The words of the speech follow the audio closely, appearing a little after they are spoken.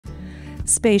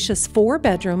Spacious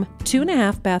 4-bedroom,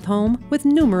 2.5-bath home with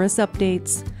numerous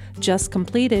updates. Just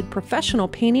completed professional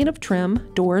painting of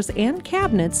trim, doors, and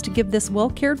cabinets to give this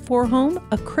well-cared-for home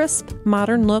a crisp,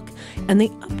 modern look, and the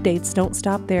updates don't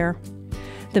stop there.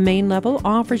 The main level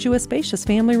offers you a spacious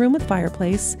family room with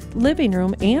fireplace, living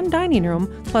room, and dining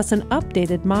room, plus an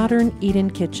updated modern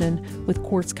eat-in kitchen with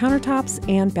quartz countertops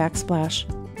and backsplash.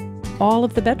 All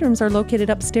of the bedrooms are located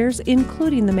upstairs,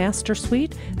 including the master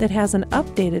suite that has an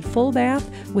updated full bath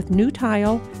with new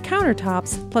tile,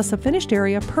 countertops, plus a finished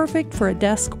area perfect for a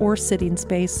desk or sitting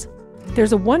space.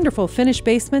 There's a wonderful finished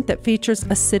basement that features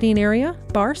a sitting area,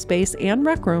 bar space, and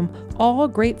rec room, all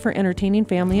great for entertaining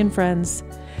family and friends.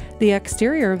 The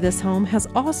exterior of this home has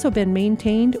also been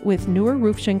maintained with newer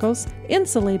roof shingles,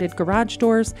 insulated garage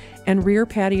doors, and rear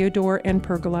patio door and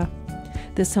pergola.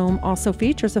 This home also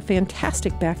features a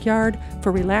fantastic backyard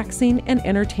for relaxing and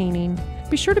entertaining.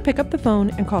 Be sure to pick up the phone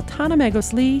and call Tana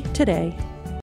Magos Lee today.